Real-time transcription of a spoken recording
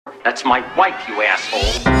That's my wife, you asshole.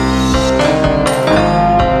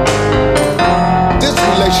 This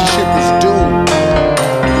relationship is doomed.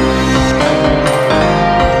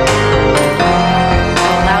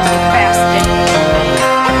 Lousy bastard.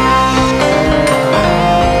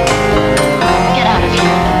 Get out of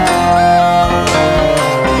here.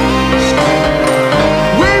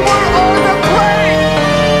 We were on the plane!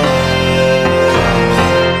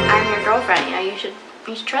 I'm your girlfriend.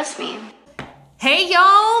 You should trust me. Hey,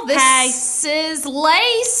 y'all. This is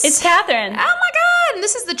Lace. It's Catherine. Oh, my God. And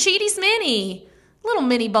this is the Cheaties Mini. Little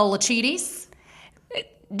mini bowl of Cheaties.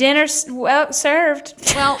 Dinner well served.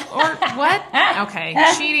 Well, or what? Okay.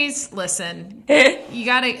 Cheaties, listen. You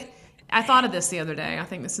got to... I thought of this the other day. I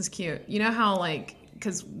think this is cute. You know how, like...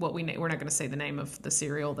 Because we're not going to say the name of the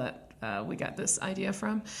cereal that we got this idea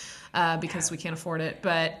from because we can't afford it.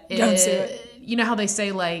 But Don't say it. You know how they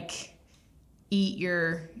say, like, eat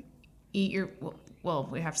your well,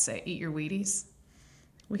 we have to say eat your Wheaties.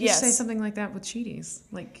 We could say something like that with Cheaties.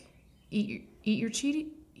 Like eat your Cheaties,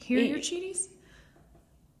 your Cheaties.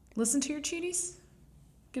 Listen to your Cheaties.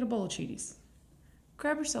 Get a bowl of Cheaties.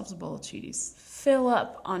 Grab yourselves a bowl of Cheaties. Fill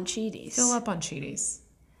up on Cheaties. Fill up on Cheaties.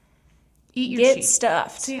 Eat your Get Cheaties.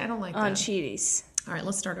 stuffed. See, I don't like on that. Cheaties. All right,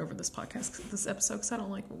 let's start over this podcast, this episode, because I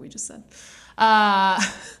don't like what we just said.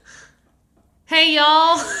 Hey,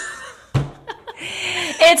 y'all.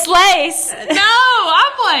 It's Lace. No,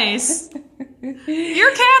 I'm Lace.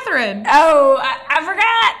 You're Catherine. Oh, I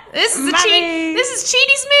forgot. This is This is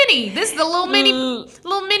Cheaties Mini. This is the little mini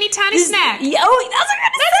tiny snack. Oh, that's what I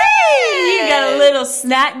was gonna say. You got a little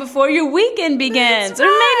snack before your weekend begins, That's or maybe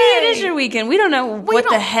it right. is your weekend. We don't know what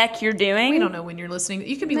the don't- heck you're doing. We don't know when you're listening.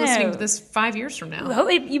 You could be No. listening to this 5 years from now. Oh,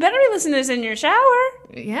 you better be listening to this in your shower.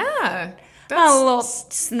 Yeah. A little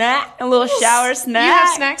snack, a little shower snack. You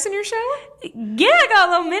have snacks in your shower? Yeah, I got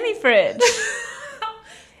a little mini fridge.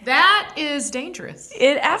 That is dangerous.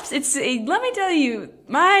 Let me tell you,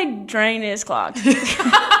 my drain is clogged.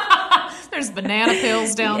 There's banana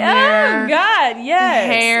peels down Oh there. God, yes.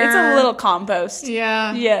 Hair. It's a little compost.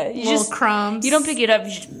 Yeah. Yeah, you Little just crumbs. You don't pick it up,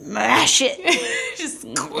 you just mash it. Just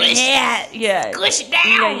Yeah. squish it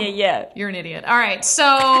down. Yeah. You're an idiot. All right,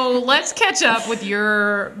 so let's catch up with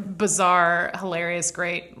your bizarre, hilarious,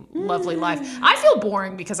 great, lovely life. I feel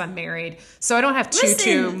boring because I'm married, so I don't have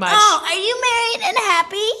too much. Oh, are you married and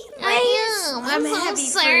happy? I'm so happy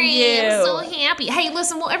sorry. for you. I'm so happy. Hey,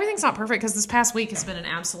 listen, well, everything's not perfect because this past week has been an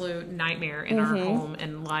absolute nightmare in our home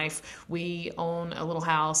and life. We own a little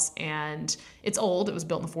house, and it's old. It was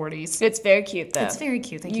built in the 40s. It's very cute, though. It's very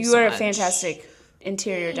cute. Thank you You so are much. a fantastic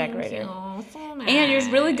interior decorator. Oh, so nice. And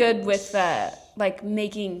you're really good with like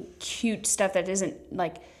making cute stuff that isn't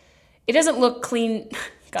like it doesn't look clean.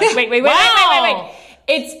 God, wait. Wow.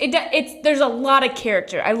 It's there's a lot of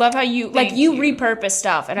character. I love how you repurpose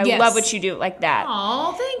stuff, and I Yes. love what you do like that.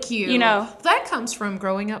 Oh, thank you. You know. That comes from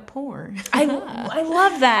growing up poor. I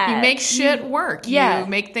love that. You make shit work. Yeah. You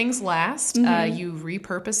make things last. You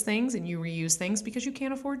repurpose things and you reuse things because you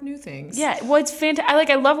can't afford new things. Yeah, well, it's fantastic.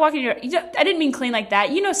 I love walking your. I didn't mean clean like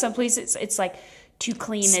that. You know, some places it's like too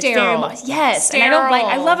clean. Sterile. It's very much, yes, Sterile. and I don't like.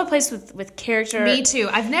 I love a place with character. Me too.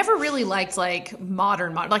 I've never really liked like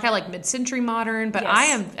modern. Like I like mid-century modern, but Yes. I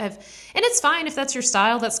have, and it's fine if that's your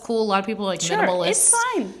style. That's cool. A lot of people are like Sure, minimalist. it's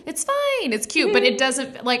fine. It's fine. It's cute, but it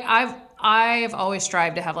doesn't like I've always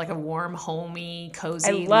strived to have like a warm, homey, cozy,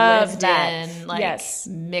 I love lived that. in, like Yes.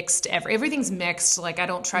 mixed. Everything's mixed. Like I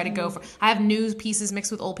don't try to go for. I have new pieces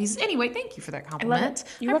mixed with old pieces. Anyway, thank you for that compliment.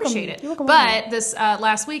 You're I welcome. appreciate it. You're welcome. But this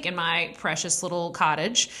last week in my precious little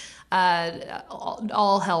cottage.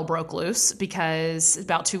 All hell broke loose because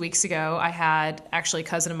about 2 weeks ago I had actually a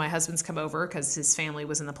cousin of my husband's come over because his family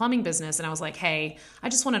was in the plumbing business, and I was like, hey, I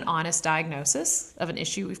just want an honest diagnosis of an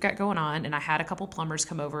issue we've got going on. And I had a couple plumbers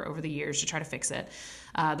come over the years to try to fix it.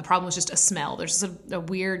 The problem was just a smell. There's just a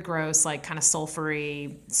weird, gross, like kind of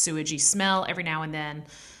sulfury, sewagey smell every now and then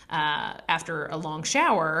after a long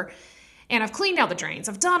shower. And I've cleaned out the drains.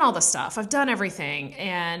 I've done all the stuff. I've done everything.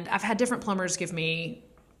 And I've had different plumbers give me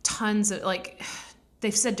tons of, like,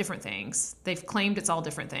 they've said different things. They've claimed it's all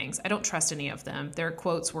different things. I don't trust any of them. Their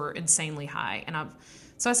quotes were insanely high.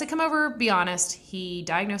 So I said, come over, be honest. He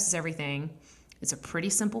diagnoses everything. It's a pretty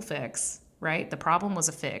simple fix, right? The problem was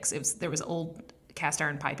a fix. There was old cast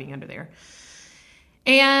iron piping under there.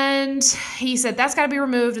 And he said, that's got to be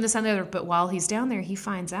removed and this and the other. But while he's down there, he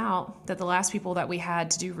finds out that the last people that we had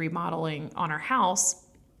to do remodeling on our house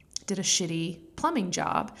did a shitty plumbing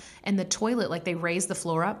job. And the toilet, like they raised the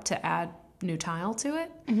floor up to add new tile to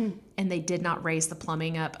it. Mm-hmm. And they did not raise the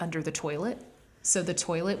plumbing up under the toilet. So the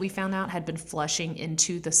toilet, we found out, had been flushing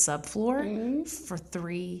into the subfloor for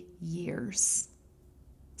 3 years.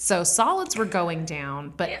 So solids were going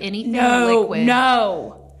down, but anything No, liquid.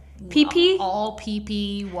 no. Pee-pee? All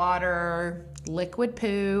pee-pee, water, liquid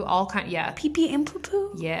poo, all kind. Yeah. Pee-pee and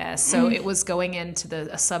poo-poo? Yeah, so it was going into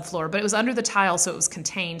a subfloor, but it was under the tile, so it was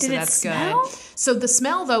contained. Did so it that's smell? good. So the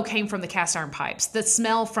smell though came from the cast iron pipes. The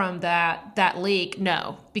smell from that leak,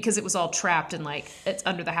 no, because it was all trapped and like it's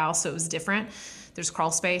under the house, so it was different. There's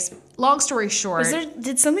crawl space. Long story short,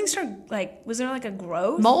 Did something start, like, was there like a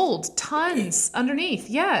growth? mold, tons underneath.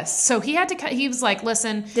 Yes, so he had to cut. He was like,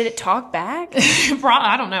 "Listen." Did it talk back?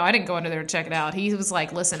 I don't know. I didn't go under there to check it out. He was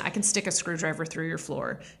like, "Listen, I can stick a screwdriver through your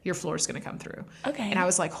floor. Your floor's going to come through." Okay. And I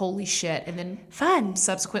was like, "Holy shit!" And then Fun.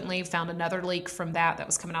 subsequently found another leak from that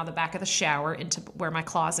was coming out of the back of the shower into where my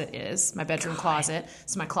closet is, my bedroom closet.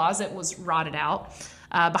 So my closet was rotted out.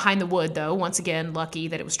 Behind the wood, though, once again, lucky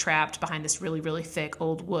that it was trapped behind this really, really thick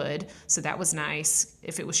old wood. So that was nice.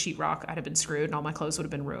 If it was sheetrock, I'd have been screwed and all my clothes would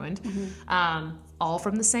have been ruined. All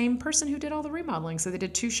from the same person who did all the remodeling. So they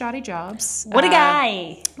did 2 shoddy jobs. What a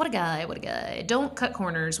guy. What a guy. What a guy. Don't cut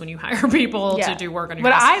corners when you hire people to do work on your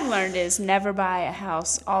What house. I've learned is never buy a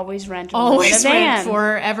house, always rent or live in a Always van. rent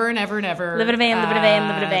forever and ever and ever. Live in a van, live in a van,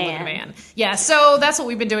 live in a live in a van. van. Yeah, so that's what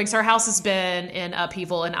we've been doing. So our house has been in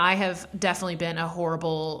upheaval, and I have definitely been a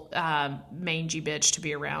horrible, mangy bitch to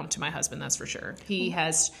be around to my husband, that's for sure. He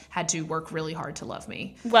has had to work really hard to love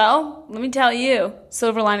me. Well, let me tell you,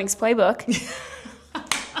 Silver Linings Playbook.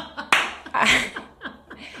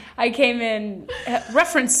 I came in,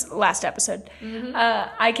 reference last episode.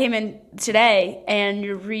 I came in today, and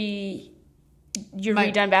your redone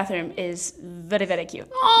bathroom is very, very cute.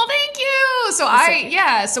 Oh, thank you.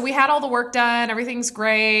 So we had all the work done. Everything's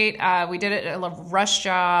great. We did it a rush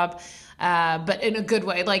job, but in a good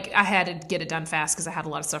way. Like I had to get it done fast because I had a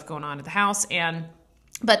lot of stuff going on at the house,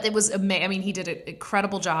 but it was amazing. I mean, he did an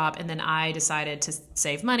incredible job, and then I decided to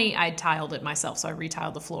save money. I tiled it myself, so I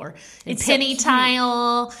retiled the floor in It's so penny cute.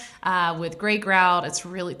 tile with gray grout. It's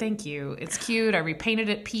really, thank you. It's cute. I repainted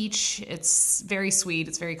it peach. It's very sweet.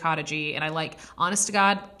 It's very cottagey, and I honest to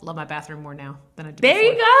God, love my bathroom more now than I did There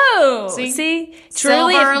before. you go. See?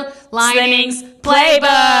 Truly, Silver Linings Swimming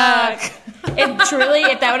Playbook. If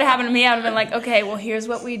that would have happened to me, I would have been like, okay, well, here's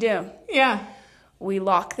what we do. Yeah. We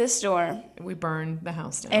lock this door, We burned the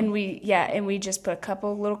house down. and we just put a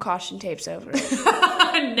couple little caution tapes over it.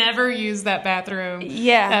 I never use that bathroom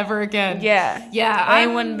Yeah. ever again. Yeah. Yeah.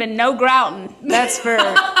 Ain't wouldn't been no grouting. That's for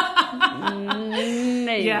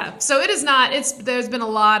Yeah. So it is not, there's been a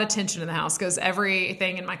lot of tension in the house because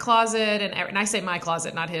everything in my closet, and I say my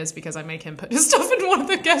closet, not his, because I make him put his stuff in one of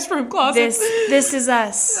the guest room closets. This is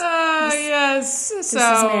us. Yes. is So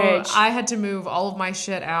marriage. I had to move all of my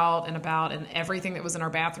shit out and about, and everything that was in our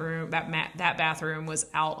bathroom, that bathroom was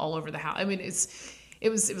out all over the house. I mean, it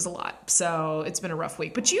was a lot. So it's been a rough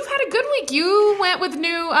week. But you've had a good week. You went with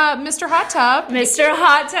new Mr. Hot Tub. Mr.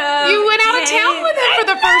 Hot Tub. You went out of town with him for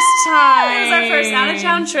the first time. It was our first out of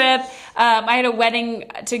town trip. I had a wedding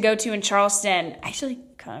to go to in Charleston. Actually,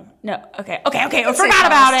 kind of. No. Okay. I forgot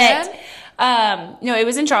about it. No, it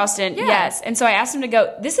was in Charleston. Yeah. Yes. And so I asked him to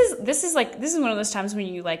go. This is one of those times when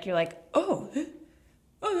you're like,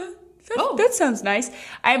 that sounds nice.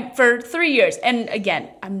 For 3 years, and again,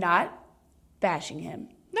 I'm not bashing him,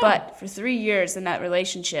 but for 3 years in that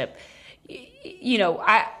relationship,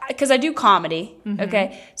 because I do comedy,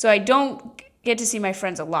 okay, so I don't get to see my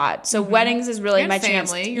friends a lot. So weddings is really And my family.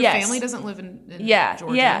 chance. Your Yes. family doesn't live in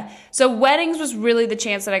Georgia. Yeah. So weddings was really the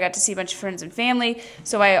chance that I got to see a bunch of friends and family.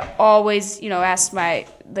 So I always, asked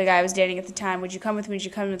the guy I was dating at the time, would you come with me? Would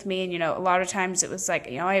you come with me? And, a lot of times it was like,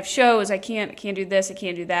 I have shows. I can't do this. I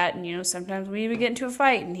can't do that. And, sometimes we even get into a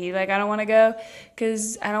fight. And he I don't want to go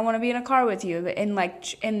because I don't want to be in a car with you. And for 3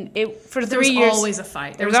 years. There was always a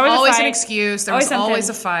fight. There was always a always an fight. excuse. There Always was always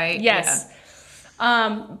a something. fight. Yes.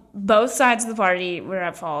 Both sides of the party were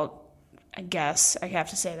at fault. I guess I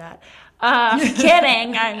have to say that.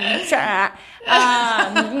 Kidding. I'm sure.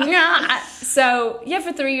 So yeah,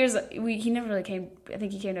 for 3 years he never really came. I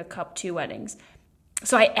think he came to 2 weddings.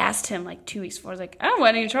 So I asked him 2 weeks before. I was like, "I have a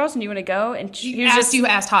wedding in Charleston. Do you want to go?" And he was You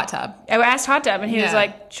asked Hot Tub. I asked Hot Tub, and he was Yeah.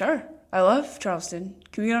 like, "Sure, I love Charleston.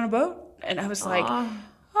 Can we get on a boat?" And I was like,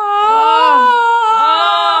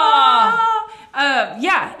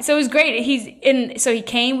 yeah, so it was great. So he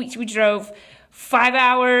came. We drove 5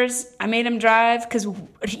 hours. I made him drive because I'm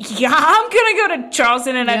gonna go to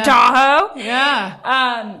Charleston in a Tahoe.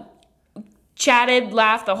 Yeah. Chatted,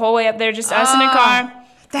 laughed the whole way up there, just us in a car.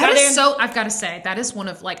 I've got to say, that is one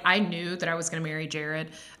of, I knew that I was going to marry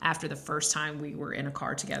Jared after the first time we were in a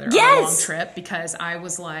car together on a long trip, because I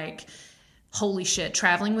was like, holy shit,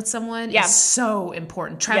 traveling with someone is so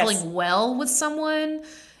important. Traveling well with someone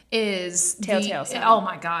is Telltale Sign. Oh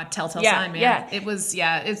my God, Telltale Yeah, Sign, man. yeah. It was,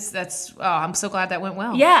 I'm so glad that went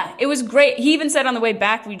well. Yeah, it was great. He even said on the way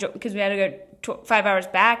back, because we had to go 5 hours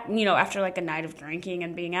back, after like a night of drinking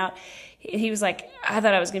and being out, he was like, I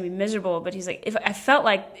thought I was going to be miserable, but he's like, if I felt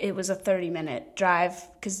like it was a 30-minute drive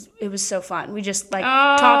because it was so fun. We just like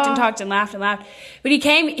talked and laughed. But he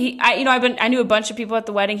came, I knew a bunch of people at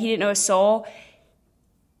the wedding. He didn't know a soul.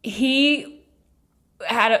 It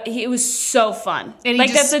was so fun. And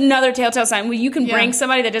that's another Telltale Sign where you can Yeah. bring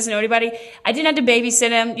somebody that doesn't know anybody. I didn't have to babysit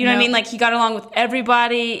him. You know what I No. mean? Like he got along with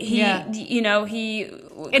everybody. He And he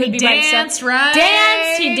danced,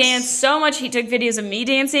 right? He danced so much. He took videos of me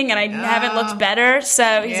dancing, and I haven't looked better.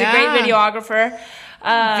 So he's a great Yeah. videographer.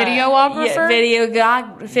 Videographer?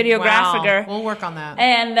 Videographer. Wow. We'll work on that.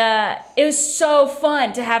 And it was so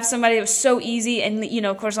fun to have somebody that was so easy. And,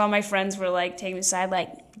 of course, all my friends were, like, taking me aside, like,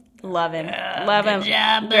 love him. Love him.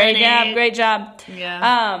 job, Great job.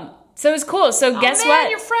 Yeah. So it was cool. So guess what?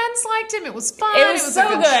 Your friends liked him. It was fun. It was so a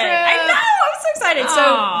good. trip. I know. I'm so excited. Oh, So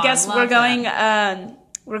guess love we're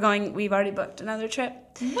going. We've already booked another trip.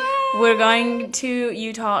 What? We're going to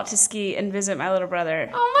Utah to ski and visit my little brother.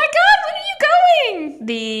 Oh my God, when are you going?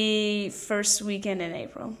 The first weekend in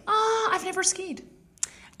April. I've never skied.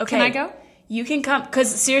 Okay. Can I go? You can come,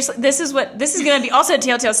 because seriously, this is going to be also a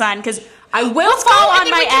Telltale Sign, because I will Let's fall go, on and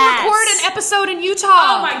then my we can ass. record an episode in Utah.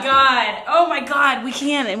 Oh my God, we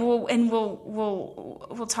can, and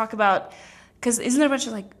we'll talk about, because isn't there a bunch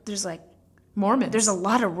of there's Mormons. there's a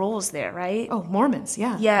lot of rules there, right? Oh, Mormons,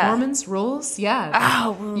 yeah. Yeah. Mormons, rules, yeah.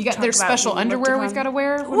 Oh, we'll There's talk about special what we looked underwear upon. we've got to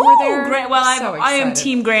wear when Ooh, we're there. great. Well, So I am excited.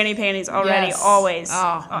 team granny panties already, Yes. always.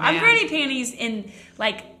 Oh, I'm man. granny panties in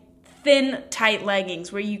thin, tight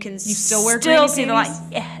leggings where you can still wear granny see the panties?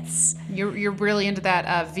 line. Yes. You're really into that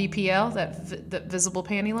VPL, that visible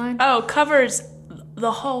panty line? Oh, covers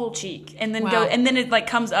the whole cheek, and then Wow. and then it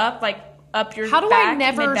comes up up your. How do back, I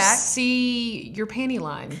never mid-back. see your panty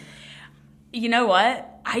line? You know what?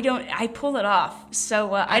 I pull it off so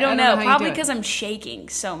well. I don't know know. how you Probably do it. because I'm shaking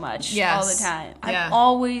so much Yes. all the time. Yeah. I'm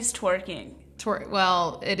always twerking.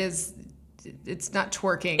 Well, it is. It's not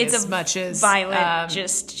twerking It's as a much as violent,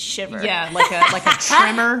 just shiver. yeah, like a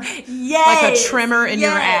trimmer. Yes. Like a trimmer in your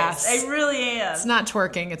ass. I really am. It's not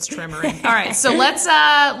twerking, it's trimmering. All right, so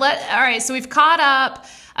so we've caught up.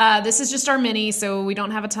 This is just our mini, so we don't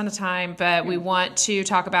have a ton of time, but we want to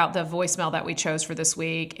talk about the voicemail that we chose for this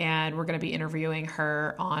week, and we're going to be interviewing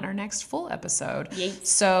her on our next full episode. Yay.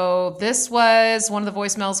 So this was one of the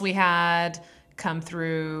voicemails we had come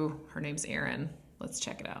through. Her name's Erin. Let's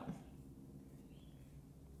check it out.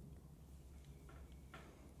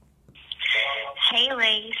 Hey,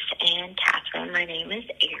 Lace and Catherine. My name is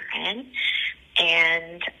Erin,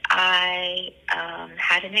 and I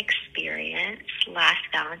had an experience last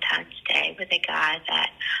Valentine's Day with a guy that,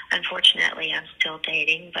 unfortunately, I'm still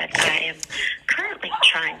dating, but I am currently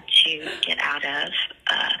trying to get out of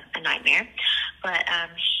a nightmare. But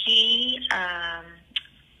he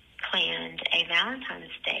planned a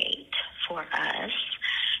Valentine's date for us.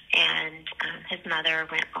 And his mother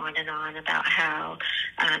went on and on about how,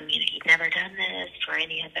 he'd never done this for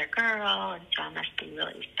any other girl, and so I must be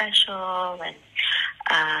really special.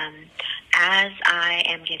 And as I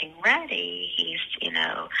am getting ready, he's,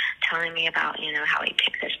 telling me about, how he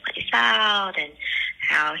picked this place out and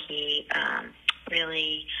how he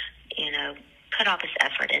really, put all this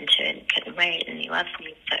effort into it and couldn't wait, and he loves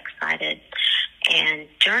me, so excited. And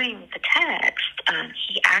during the text,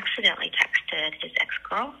 he accidentally texted his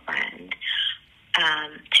ex-girlfriend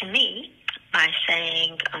to me by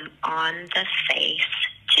saying, on the face,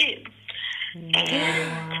 too.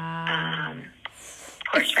 And, of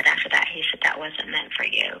course, right after that, he said that wasn't meant for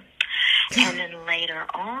you. And then later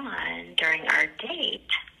on, during our date,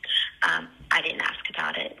 I didn't ask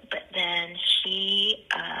about it, but then he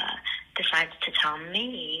decides to tell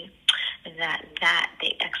me that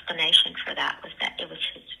the explanation for that was that it was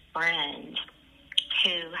his friend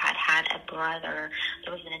who had a brother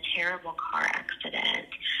that was in a terrible car accident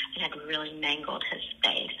and had really mangled his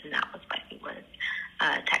face, and that was what he was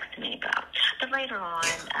texting me about. But later on,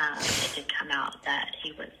 it did come out that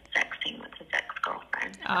he was sexting with his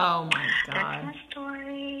ex-girlfriend. Oh my That's God. my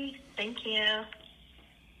story. Thank you.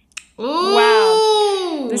 Ooh.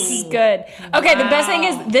 Wow. This is good. Okay, the best thing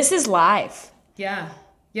Wow. is this is live. Yeah.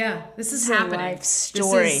 This is a happening. life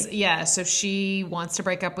story. So she wants to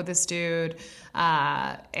break up with this dude,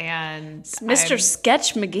 and Mr.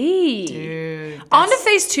 Sketch McGee. Dude, On to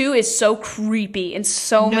Phase 2 is so creepy and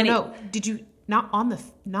so many. No. Did you not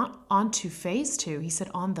onto Phase 2? He said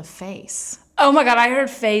on the face. Oh my God, I heard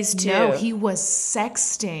Phase 2. No, he was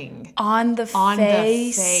sexting on the on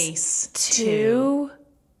face the face 2.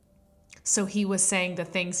 So he was saying the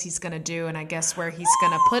things he's going to do, and I guess where he's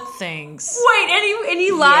going to put things. Wait, and he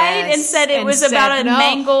lied and said it was about a no,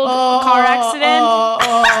 mangled car accident?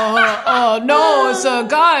 No, it's a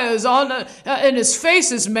guy who's on, and his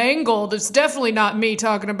face is mangled. It's definitely not me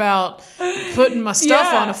talking about putting my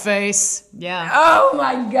stuff on a face. Yeah. Oh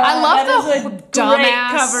my God. I love that the is a great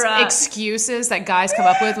dumbass cover-up. excuses that guys come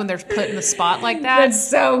up with when they're put in the spot like that. That's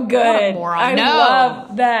so good. What a moron. I No.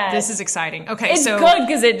 love that. This is exciting. Okay, It's so good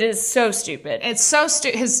because it is so stupid. it's so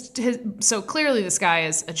so clearly this guy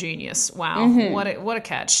is a genius. Wow, what a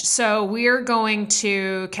catch. So we're going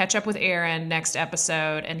to catch up with Erin next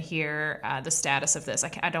episode and hear the status of this.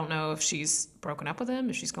 I don't know if she's broken up with him,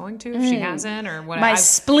 if she's going to, if she hasn't, or what. My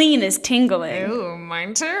spleen is tingling Ooh,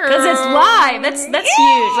 mine too. because it's live. That's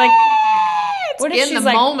huge. Like, what if in she's the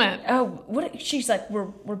like, moment. Oh, what if she's like,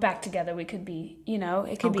 we're back together. We could be,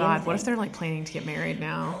 it could Oh be. God, anything. what if they're like planning to get married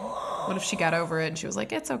now? What if she got over it and she was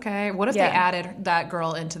like, it's okay? What if they Yeah. added that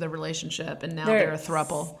girl into the relationship and now they're a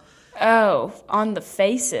throuple? Oh, on the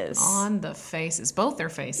faces. On the faces, both their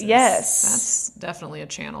faces. Yes. That's definitely a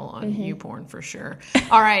channel on YouPorn for sure.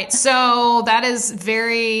 All right, so that is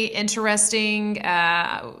very interesting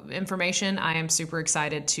information. I am super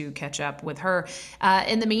excited to catch up with her.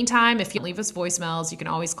 In the meantime, if you leave us voicemails, you can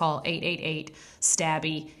always call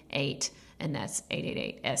 888-STABBY-8. And that's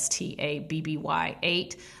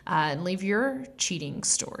 888-STABBY-8. And leave your cheating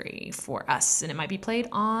story for us. And it might be played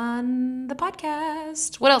on the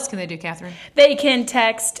podcast. What else can they do, Catherine? They can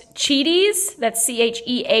text Cheaties, that's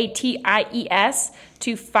CHEATIES,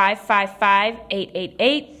 to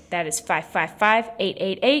 555-888. That is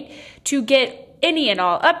 555-888 to get any and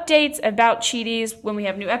all updates about Cheaties when we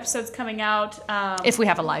have new episodes coming out. If we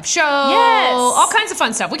have a live show. Yes. All kinds of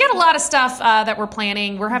fun stuff. We got a lot of stuff that we're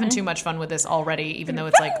planning. We're having too much fun with this already, even though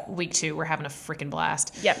it's like week 2. We're having a freaking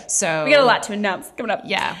blast. Yep. So we got a lot to announce coming up.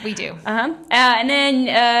 Yeah, we do. And then,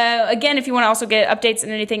 again, if you want to also get updates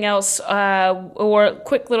and anything else or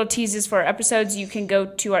quick little teases for our episodes, you can go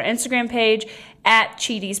to our Instagram page at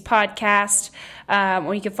Cheaties Podcast,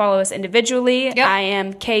 or you can follow us individually. Yep. I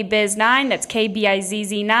am KBiz9, that's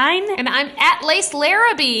KBIZZ9. And I'm at Lace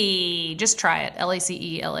Larrabee. Just try it.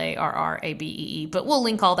 LACELARRABEE. But we'll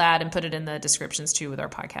link all that and put it in the descriptions too with our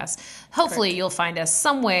podcast. Hopefully you'll find us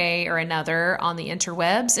some way or another on the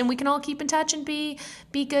interwebs, and we can all keep in touch and be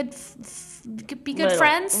good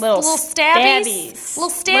friends. Little stabbies. Little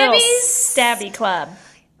stabbies. Little stabby club.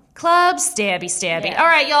 Club stabby. Yeah. All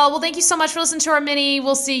right, y'all. Well, thank you so much for listening to our mini.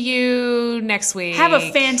 We'll see you next week. Have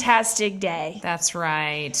a fantastic day. That's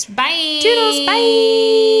right. Bye. Toodles,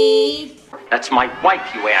 bye. That's my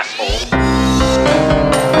wife, you asshole.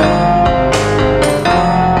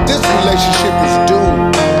 This relationship is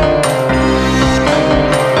doomed.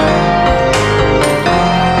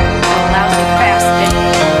 Lousy bastard.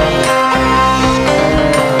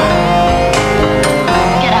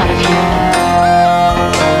 Get out of here.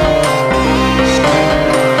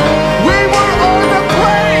 We were on a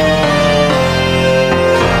plane.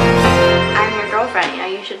 I'm your girlfriend.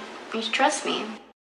 You should trust me.